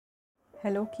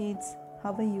Hello kids,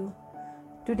 how are you?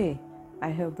 Today I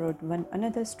have brought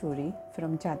another story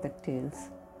from Jatak Tales.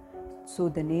 So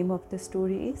the name of the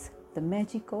story is The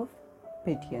Magic of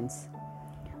Pigeons.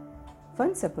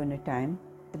 Once upon a time,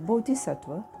 the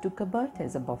Bodhisattva took a birth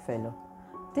as a buffalo.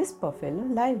 This buffalo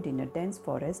lived in a dense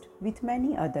forest with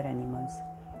many other animals.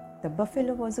 The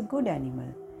buffalo was a good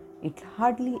animal. It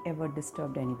hardly ever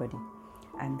disturbed anybody,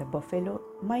 and the buffalo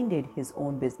minded his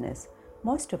own business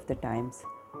most of the times.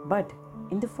 But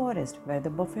in the forest where the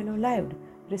buffalo lived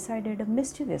resided a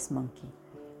mischievous monkey.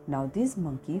 Now, this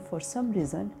monkey, for some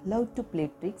reason, loved to play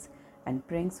tricks and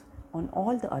pranks on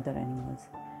all the other animals.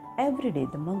 Every day,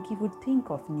 the monkey would think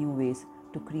of new ways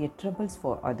to create troubles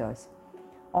for others.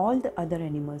 All the other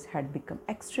animals had become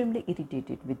extremely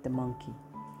irritated with the monkey.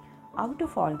 Out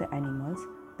of all the animals,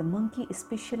 the monkey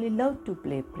especially loved to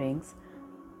play pranks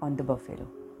on the buffalo.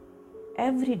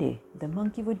 Every day, the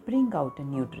monkey would bring out a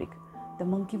new trick. The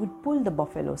monkey would pull the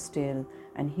buffalo's tail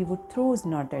and he would throw his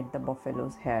nut at the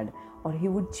buffalo's head, or he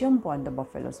would jump on the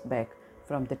buffalo's back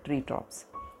from the treetops.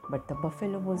 But the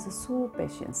buffalo was so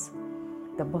patient.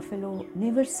 The buffalo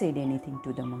never said anything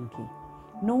to the monkey,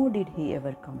 nor did he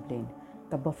ever complain.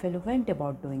 The buffalo went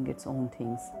about doing its own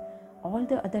things. All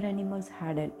the other animals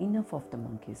had had enough of the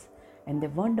monkeys, and they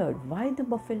wondered why the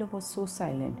buffalo was so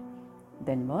silent.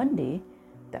 Then one day,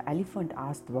 the elephant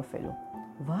asked the buffalo,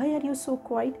 "Why are you so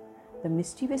quiet? The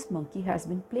mischievous monkey has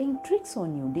been playing tricks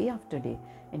on you day after day,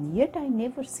 and yet I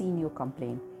never seen you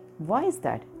complain. Why is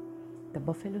that?" The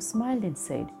buffalo smiled and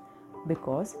said,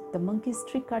 "Because the monkey's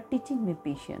tricks are teaching me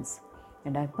patience.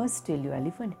 And I must tell you,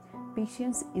 elephant,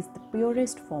 patience is the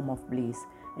purest form of bliss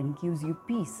and gives you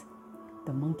peace."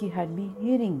 The monkey had been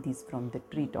hearing this from the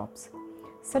treetops.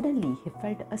 Suddenly, he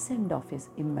felt ashamed of his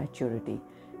immaturity.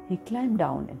 He climbed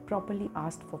down and properly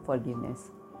asked for forgiveness.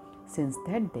 Since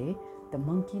that day, the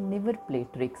monkey never played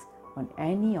tricks on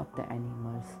any of the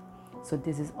animals. So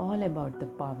this is all about the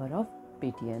power of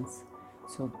patience.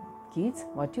 So kids,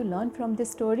 what you learn from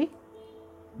this story?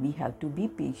 We have to be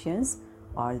patient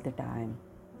all the time,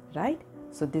 right?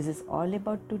 So this is all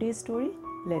about today's story.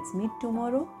 Let's meet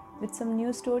tomorrow with some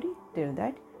new story. Till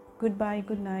that, goodbye,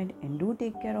 good night, and do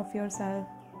take care of yourself.